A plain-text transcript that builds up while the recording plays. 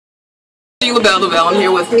Sheilah Belle. I'm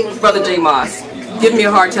here with Brother J. Moss. Give me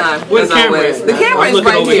a hard time, as always. The camera is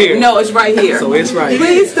right here. No, it's right here. So it's right.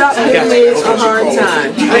 Please stop giving me a hard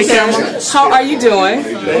time. Okay. How are you doing?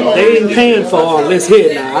 They ain't paying for all this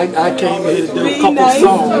here now. I came here to do a couple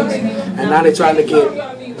songs, and now they're trying to get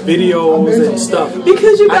videos and stuff.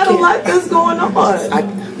 Because you got a lot that's going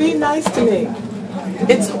on. Be nice to me.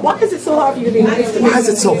 Why is it so hard for you to be nice to me? Why is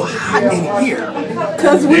it so hot in here?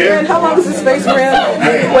 Because we're in, how long is the space we're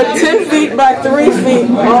in? What, 10 feet by 3 feet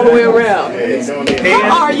all the way around.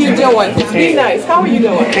 How are you doing? Be nice. How are you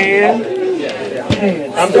doing?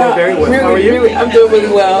 I'm doing very well. How are you? I'm doing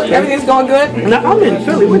really well. Everything's going good? Now, I'm in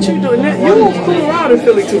Philly. What you doing? You don't fool around in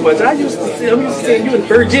Philly too much. I'm used to seeing you in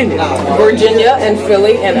Virginia. Virginia and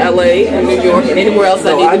Philly and LA and New York and anywhere else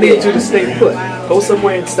I need to be. I need you to stay put. Go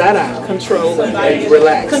somewhere and sit down. Control it. And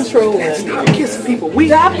relax. Control it. And stop kissing people.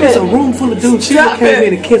 It's a room full of dudes. She came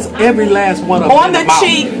in and kissed every last one of them. On the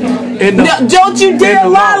cheek. No, don't you dare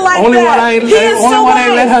lie like that. Only one I ain't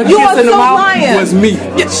let her kiss in the mouth was me.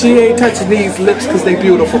 She ain't touching these lips because they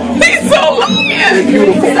beautiful. He's so lying. They're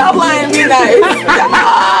beautiful. Stop lying. Be nice.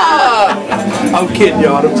 I'm kidding,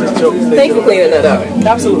 y'all. I'm just joking. Thanks for cleaning that up.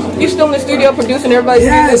 Absolutely. You still in the studio producing everybody's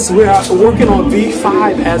Yes, music? we're working on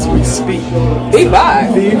V5 as we speak.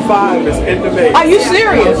 V5? V5 is in the making. Are you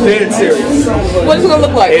serious? I'm dead serious. What is it going to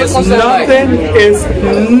look like? It's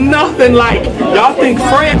nothing like. Y'all think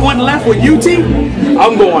Fred went left with UT?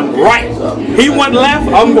 I'm going right. He went left,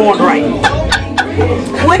 I'm going right.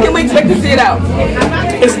 When can we expect to see it out?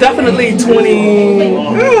 It's definitely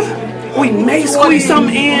 20. We may squeeze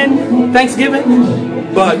something in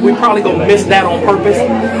Thanksgiving, but we probably gonna miss that on purpose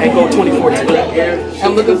and go 2014.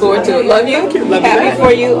 I'm looking forward to it. Love you. Love Happy you.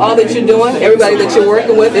 for you. All that you're doing. Everybody that you're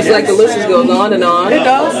working with. It's like the list just goes on and on. It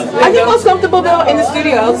does. Are you most comfortable though in the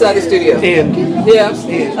studio, outside the studio? Yeah.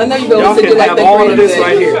 I know you go Y'all sit can like have that all of this thing.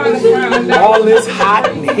 right here. All this hot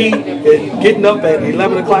and heat and getting up at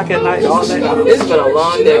 11 o'clock at night. All that. It's been a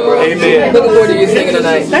long day, bro. Amen. Looking forward to you singing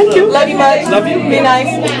tonight. Thank you. Love you much. Love you. Be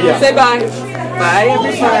nice. Yeah. Say bye. Bye,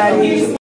 everybody.